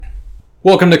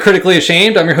Welcome to Critically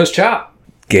Ashamed. I'm your host, Chop.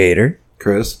 Gator.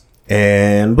 Chris.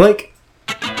 And Blake.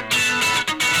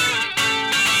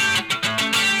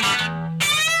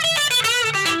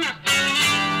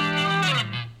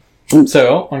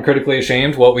 So, on Critically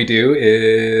Ashamed, what we do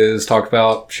is talk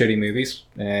about shitty movies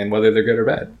and whether they're good or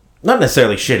bad. Not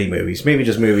necessarily shitty movies. Maybe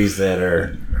just movies that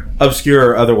are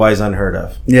obscure or otherwise unheard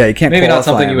of. Yeah, you can't. Maybe not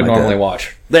qualify something you would them like normally that.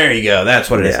 watch. There you go. That's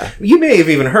what it Yeah. is. You may have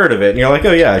even heard of it, and you're like,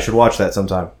 oh yeah, I should watch that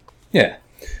sometime. Yeah.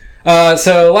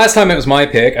 So, last time it was my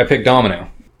pick. I picked Domino.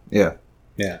 Yeah.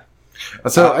 Yeah.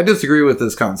 So I disagree with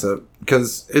this concept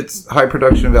because it's high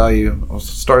production value,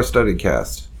 star-studded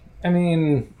cast, I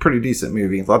mean, pretty decent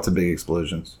movie, lots of big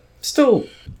explosions. still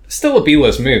a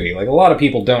B-list movie. Like, a lot of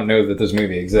people don't know that this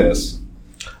movie exists.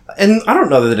 And I don't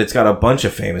know that it's got a bunch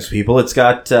of famous people. It's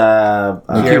got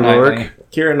Keira Knightley.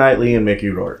 Keira Knightley and Mickey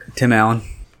Rourke. Tim Allen.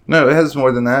 No, it has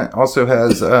more than that. Also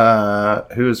has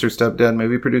who is her stepdad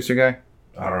movie producer guy?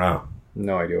 I don't know.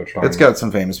 No idea what you're talking It's got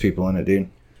some famous people in it, dude.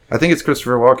 I think it's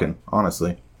Christopher Walken,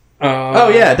 honestly. about. Oh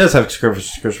yeah, it does have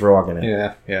Christopher Walken in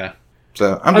it. Yeah.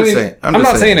 So I'm just saying. I'm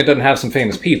not saying it doesn't have some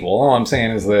famous people. All I'm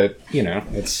saying is that,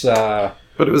 it's...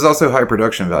 But it was also high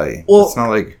production value. Well- It's not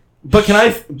like But can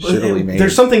I? Shittily made.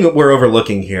 There's something that we're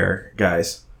overlooking here,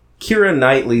 guys. Keira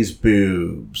Knightley's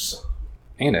boobs.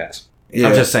 and ass. yeah.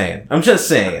 I'm just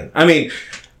saying. I mean,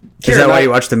 Is that why you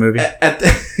watched the movie?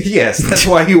 Yes, that's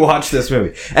why you watch this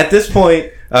movie. At this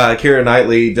point, Keira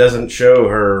Knightley doesn't show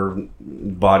her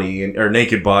body or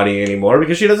naked body anymore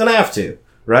because she doesn't have to.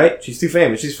 Right? She's too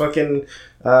famous. She's fucking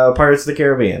Pirates of the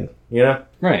Caribbean. You know.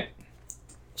 Right.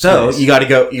 So Nice. you got to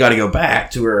go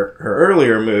back to her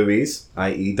earlier movies,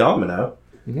 i.e., Domino,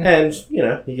 and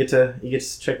you get to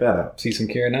check that out. See some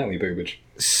Keira Knightley boobage.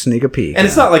 Sneak a peek. And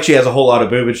it's not like she has a whole lot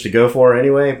of boobage to go for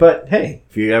anyway. But hey,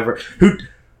 if you ever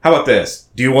how about this?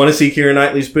 Do you want to see Keira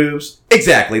Knightley's boobs?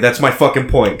 Exactly. That's my fucking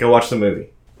point. Go watch the movie.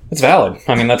 It's valid.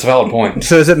 I mean, that's a valid point.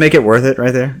 So does it make it worth it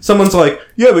right there? Someone's like,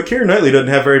 yeah, but Keira Knightley doesn't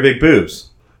have very big boobs.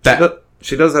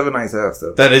 She does have a nice ass,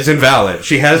 though. That is invalid.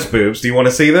 She has boobs. Do you want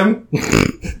to see them?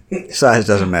 Size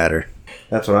doesn't matter.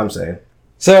 That's what I'm saying.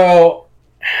 So,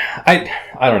 I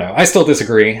don't know. I still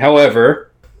disagree.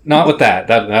 However, not with that.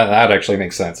 That actually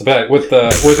makes sense. But with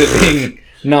it being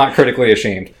not critically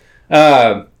ashamed.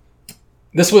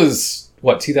 This was,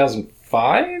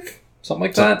 2005? Something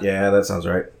like that? Yeah, that sounds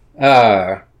right.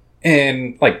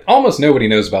 And, almost nobody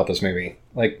knows about this movie.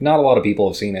 Not a lot of people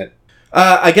have seen it.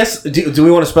 I guess, do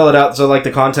we want to spell it out? So,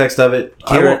 the context of it.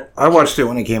 I watched it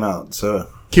when it came out, so...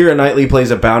 Keira Knightley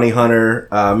plays a bounty hunter.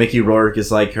 Mickey Rourke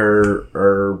is like her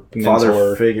father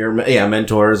Mentor. figure. Yeah,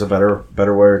 mentor is a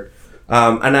better word.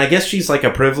 And I guess she's like a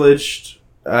privileged,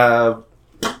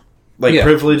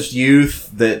 privileged youth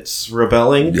that's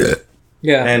rebelling.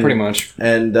 Yeah, And- pretty much.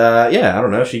 And I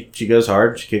don't know. She goes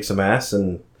hard. She kicks some ass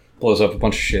and. Blows up a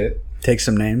bunch of shit. Take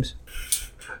some names.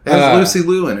 It has Lucy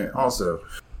Liu in it, also.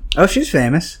 Oh, she's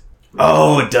famous.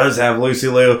 Oh, it does have Lucy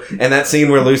Liu. And that scene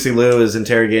where Lucy Liu is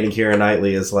interrogating Keira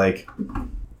Knightley is like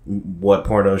what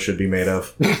porno should be made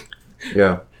of.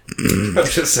 Yeah. I'm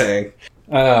just saying.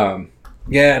 Yeah,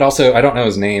 it also, I don't know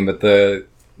his name, but the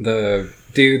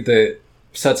dude that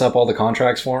sets up all the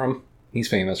contracts for him, he's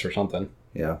famous or something.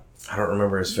 Yeah. I don't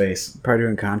remember his face. Probably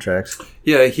doing contracts.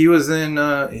 Yeah, he was in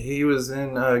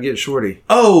Get Shorty.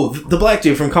 Oh, the black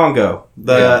dude from Congo.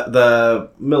 The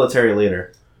military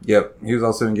leader. Yep, he was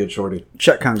also in Get Shorty.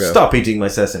 Chet Congo. Stop eating my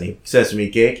sesame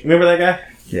cake. Remember that guy?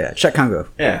 Yeah, Chet Congo.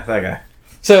 Yeah, that guy.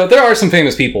 So there are some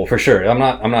famous people for sure. I'm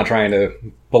not trying to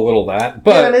belittle that,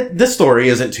 but Yeah, and this story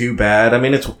isn't too bad. I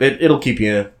mean, it'll keep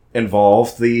you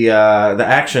involved. The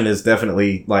action is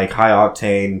definitely like high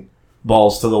octane,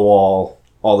 balls to the wall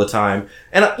all the time,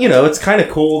 and it's kind of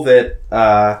cool that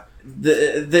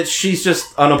that she's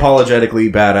just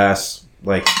unapologetically badass,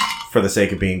 like for the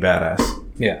sake of being badass.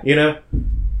 yeah.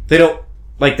 They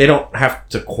don't have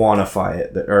to quantify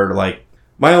it, or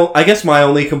I guess my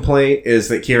only complaint is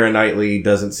that Keira Knightley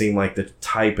doesn't seem like the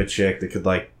type of chick that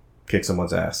could kick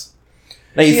someone's ass.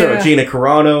 Now you throw Yeah. Gina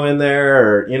Carano in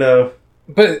there, or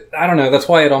But I don't know. That's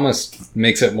why it almost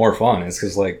makes it more fun. Is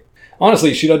because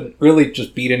honestly, she doesn't really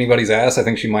just beat anybody's ass. I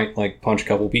think she might punch a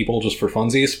couple people just for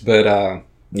funsies. But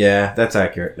yeah, that's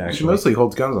accurate. She Actually, mostly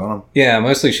holds guns on him. yeah,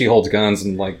 mostly she holds guns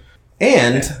and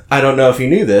and I don't know if you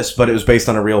knew this, but it was based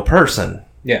on a real person,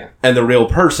 yeah. and the real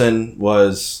person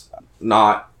was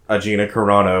not a Gina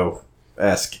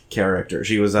Carano-esque character.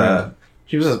 She was a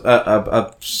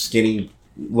skinny,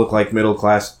 look like middle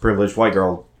class privileged white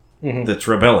girl that's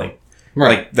rebelling.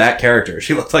 Right. Like that character.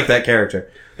 She looked like that character.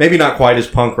 Maybe not quite as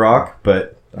punk rock,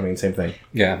 but I mean, same thing.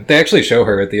 Yeah, they actually show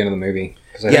her at the end of the movie.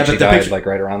 Because I Yeah, think but she the died picture- like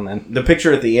right around then. The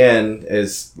picture at the end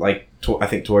is like I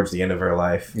think towards the end of her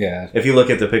life. Yeah. If you look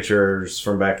at the pictures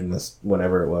from back in this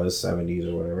whenever it was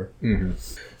 70s or whatever.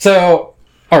 So,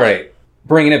 all right,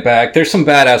 bringing it back. There's some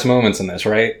badass moments in this,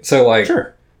 right? So like,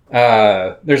 Sure.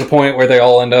 there's a point where they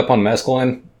all end up on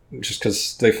mescaline just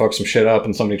because they fucked some shit up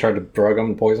and somebody tried to drug them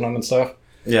and poison them and stuff.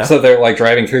 Yeah. So they're like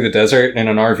driving through the desert in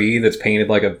an RV that's painted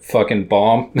like a fucking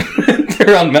bomb.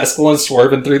 They're on mescaline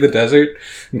swerving through the desert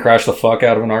and crash the fuck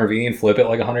out of an RV and flip it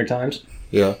like 100 times.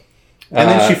 Yeah. And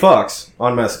then she fucks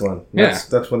on mescaline. Yeah.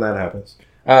 That's when that happens.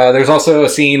 There's also a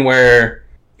scene where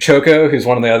Choco, who's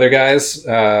one of the other guys,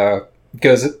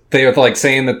 goes. They're like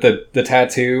saying that the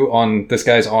tattoo on this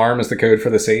guy's arm is the code for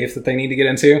the safe that they need to get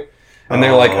into, and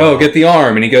they're like, "Oh, get the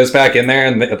arm." And he goes back in there,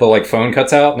 and the like phone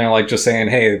cuts out, and they're like just saying,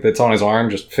 "Hey, it's on his arm.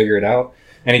 Just figure it out."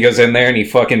 And he goes in there and he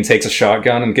fucking takes a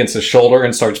shotgun against his shoulder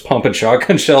and starts pumping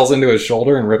shotgun shells into his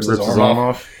shoulder and rips his arm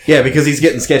off. Yeah, because he's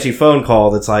getting sketchy phone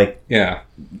call that's like, Yeah,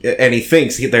 and he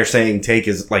thinks they're saying get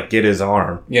his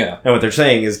arm. yeah, And what they're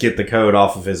saying is get the code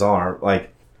off of his arm.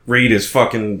 Like, read his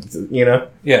fucking, yeah.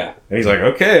 And he's like,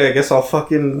 okay, I guess I'll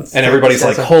fucking... And everybody's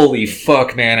like, holy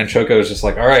fuck, man. And Choco's just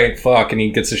like, all right, fuck. And he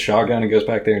gets his shotgun and goes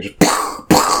back there and just...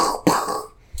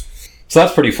 So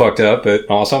that's pretty fucked up, but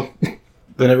awesome.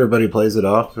 Then everybody plays it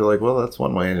off. They're like, well, that's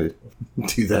one way to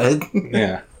do that.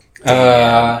 Yeah.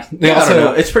 They I also, don't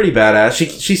know. It's pretty badass.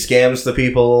 She scams the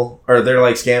people, or they're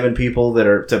like scamming people that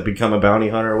are to become a bounty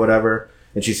hunter or whatever,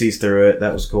 and she sees through it.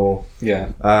 That was cool.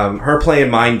 Yeah. Her playing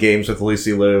mind games with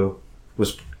Lucy Liu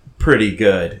was pretty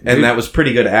good, and that was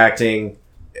pretty good acting.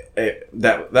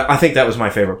 I think that was my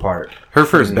favorite part. Her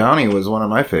first bounty was one of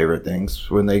my favorite things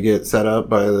when they get set up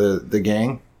by the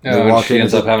gang. They and she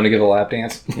ends into- up having to give a lap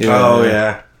dance. Oh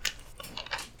yeah,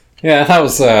 Yeah, that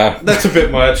was, that's a bit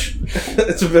much.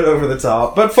 It's a bit over the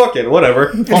top, but fuck it,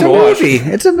 whatever. It's Fun a to watch. movie.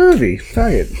 It's a movie.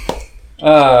 Fuck it.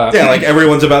 Yeah, like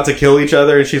everyone's about to kill each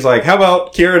other, and she's like, "How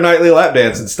about Keira Knightley lap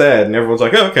dance instead?" And everyone's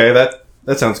like, oh, "Okay,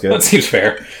 that sounds good." that seems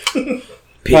fair.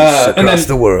 Peace and across then-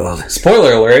 the world.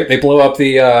 Spoiler alert, they blow up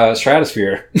the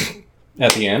stratosphere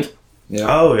at the end. Yeah.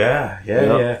 Oh yeah,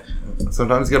 Yep. yeah.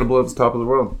 Sometimes you got to blow up the top of the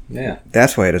world. Yeah.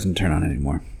 That's why it doesn't turn on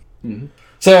anymore.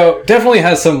 So definitely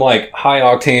has some like high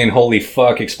octane, holy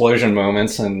fuck explosion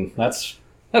moments, and that's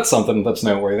something that's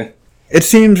noteworthy. It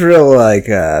seems real like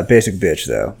basic bitch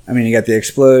though. I mean, you got the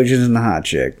explosions and the hot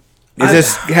chick. Does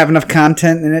this have enough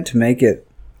content in it to make it?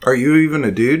 Are you even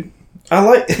a dude? I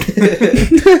like.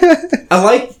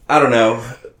 I don't know.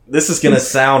 This is gonna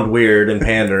sound weird and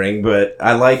pandering, but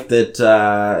I like that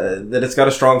that it's got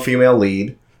a strong female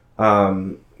lead.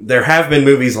 There have been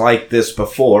movies like this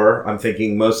before. I'm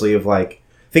thinking mostly of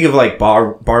think of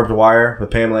Barbed Wire with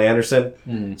Pamela Anderson.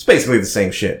 It's basically the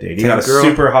same shit, dude. You got a Tank Girl.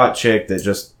 super hot chick that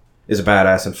just is a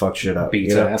badass and fucks shit up.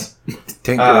 Beats you know? ass.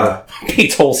 Tank Uh,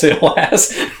 Beats wholesale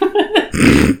ass.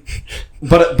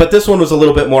 But this one was a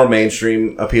little bit more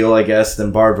mainstream appeal, I guess,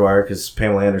 than Barbed Wire because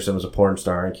Pamela Anderson was a porn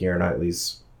star and Keira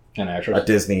Knightley's An a actress.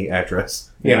 Disney actress.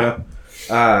 Yeah.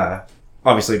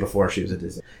 Obviously before she was a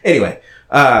Disney. Anyway,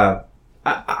 I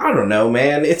don't know,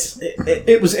 man.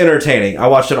 It was entertaining. I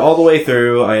watched it all the way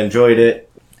through. I enjoyed it.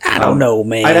 I don't know,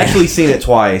 man. I'd actually seen it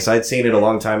twice. I'd seen it a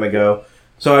long time ago,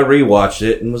 so I rewatched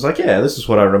it and was like, "Yeah, this is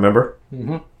what I remember."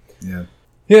 Yeah.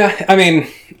 Yeah, I mean,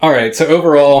 all right. So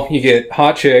overall, you get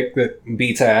hot chick that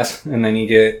beats ass, and then you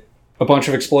get a bunch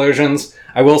of explosions.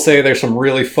 I will say there's some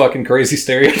really fucking crazy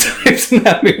stereotypes in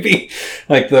that movie.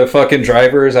 Like the fucking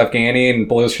driver is Afghani and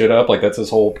blows shit up. Like that's his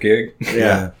whole gig.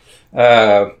 Yeah.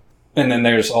 And then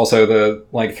there's also the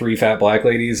like 3 fat black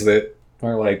ladies that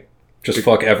are like just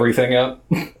fuck everything up.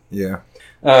 Yeah.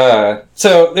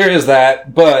 So there is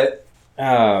that, but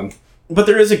But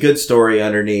there is a good story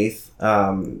underneath.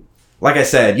 Like I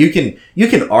said, you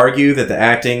can argue that the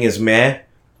acting is meh,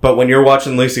 but when you're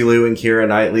watching Lucy Liu and Keira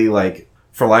Knightley, like,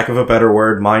 for lack of a better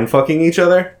word, mind fucking each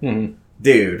other,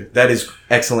 dude, that is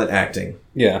excellent acting.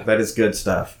 yeah, That is good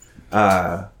stuff.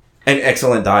 And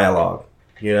excellent dialogue,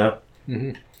 you know?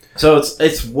 So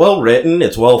it's well written,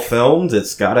 it's well filmed,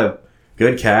 it's got a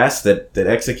good cast that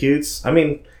executes. I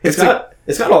mean, it's got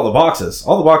all the boxes.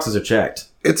 All the boxes are checked.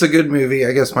 It's a good movie.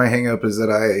 I guess my hang up is that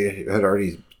I had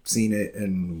already seen it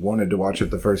and wanted to watch it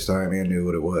the first time and knew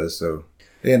what it was. So,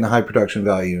 and the high production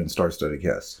value and star-studded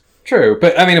cast. true.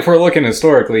 But I mean, if we're looking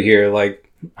historically here, like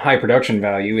high production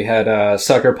value, we had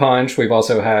Sucker Punch. We've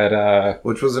also had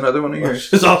Which was another one of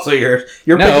yours. It's also yours.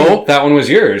 You're no, that one was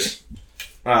yours.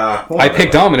 picking, I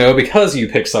picked Domino because you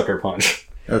picked Sucker Punch.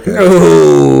 Okay.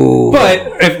 Oh,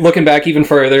 But if looking back even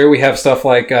further, we have stuff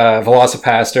like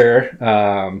Velocipaster,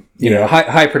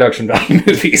 high production value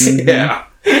movies. Yeah.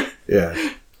 Yeah.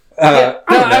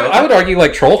 I would argue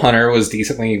like Troll Hunter was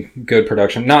decently good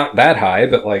production, not that high,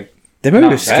 but like That movie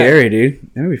Not was bad. scary, dude.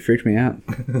 That movie freaked me out.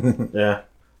 Yeah.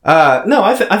 No,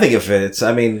 I think it fits.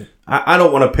 I mean, I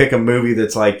don't want to pick a movie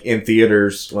that's like in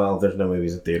theaters. Well, there's no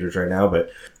movies in theaters right now, but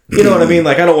you know what I mean.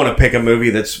 Like, I don't want to pick a movie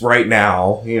that's right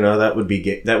now. You know, that would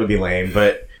be lame.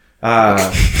 But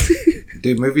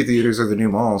Dude, movie theaters are the new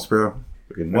malls, bro.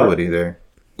 Fucking What? nobody there.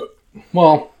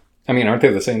 well, I mean, aren't they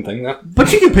the same thing though?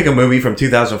 But you can pick a movie from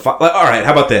 2005. Like, all right,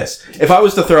 how about this? If I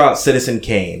was to throw out Citizen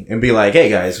Kane and be like, hey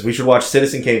guys, we should watch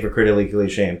Citizen Kane for Critically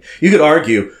Ashamed, you could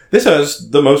argue this has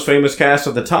the most famous cast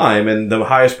of the time and the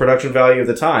highest production value of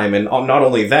the time. And not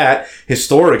only that,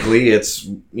 historically, it's,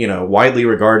 you know, widely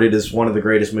regarded as one of the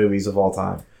greatest movies of all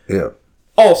time. Yeah.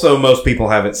 Also, most people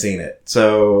haven't seen it.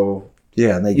 So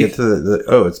Yeah, and they get to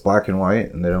the it's black and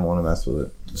white, and they don't want to mess with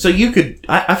it. So you could,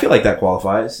 I feel like that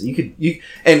qualifies.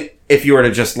 And if you were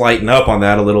to just lighten up on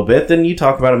that a little bit, then you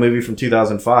talk about a movie from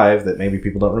 2005 that maybe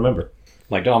people don't remember.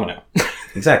 Like Domino.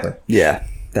 Exactly. Yeah,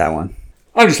 that one.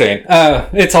 I'm just saying,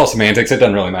 it's all semantics. It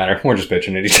doesn't really matter. We're just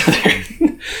bitching at each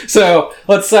other. So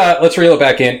let's reel it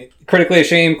back in. Critically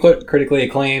ashamed, critically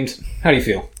acclaimed. How do you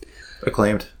feel?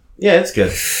 Acclaimed. Yeah, it's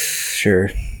good. Sure.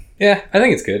 Yeah, I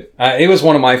think it's good. It was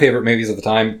one of my favorite movies at the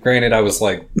time. Granted, I was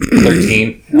like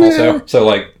 13 also, so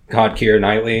like caught Keira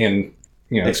Knightley and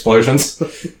explosions.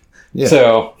 Yeah.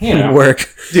 So Work.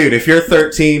 Dude, if you're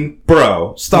 13,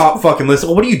 bro, stop fucking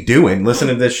listening. What are you doing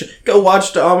listening to this shit? Go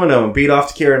watch Domino and beat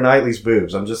off to Keira Knightley's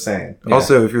boobs. I'm just saying. Yeah.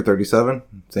 Also, if you're 37,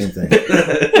 same thing.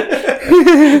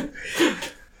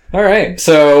 All right.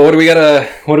 So what are we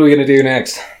gonna do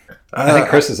next? I think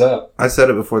Chris is up. I said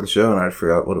it before the show, and I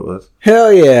forgot what it was.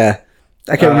 Hell yeah.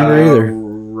 I can't remember either.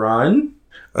 Run?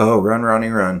 Oh, Run, Ronnie,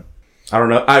 Run. I don't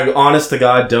know. I, honest to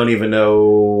God, don't even know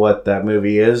what that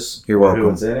movie is. You're or welcome.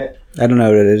 Who's in it? I don't know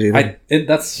what it is either.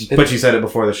 But you said it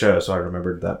before the show, so I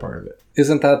remembered that part of it.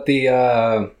 Isn't that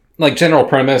the like general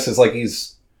premise is like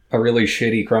he's a really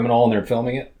shitty criminal and they're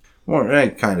filming it Well,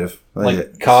 kind of.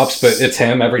 like cops, but it's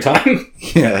him every time.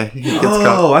 Yeah. He gets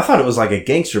caught. Oh, I thought it was like a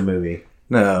gangster movie.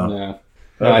 No. No,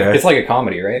 Okay. it's like a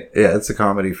comedy, right? Yeah, it's a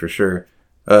comedy for sure.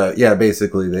 Yeah,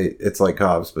 basically, it's like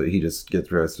Cops, but he just gets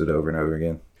arrested over and over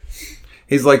again.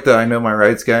 He's like the I Know My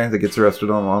Rights guy that gets arrested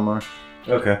on lawnmower.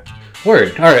 Okay.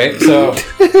 Word. All right. So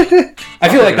I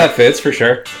feel like that fits for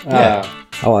sure.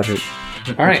 I'll watch it.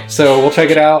 All right. So we'll check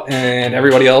it out, and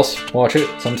everybody else watch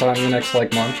it sometime in the next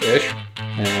like month ish.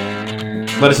 And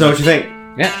Let us know what you think.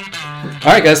 yeah.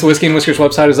 All right, guys. The Whiskey and Whiskers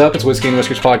website is up. It's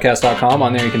whiskeyandwhiskerspodcast.com.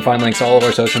 On there, you can find links to all of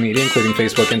our social media, including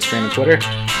Facebook, Instagram, and Twitter.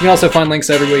 You can also find links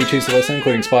everywhere you choose to listen,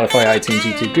 including Spotify, iTunes,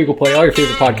 YouTube, Google Play, all your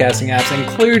favorite podcasting apps,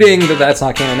 including the That's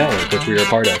Not Canon Network, which we are a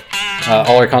part of.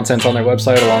 All our content's on their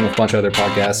website, along with a bunch of other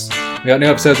podcasts. We got new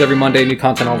episodes every Monday, new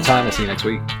content all the time. We'll see you next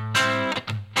week.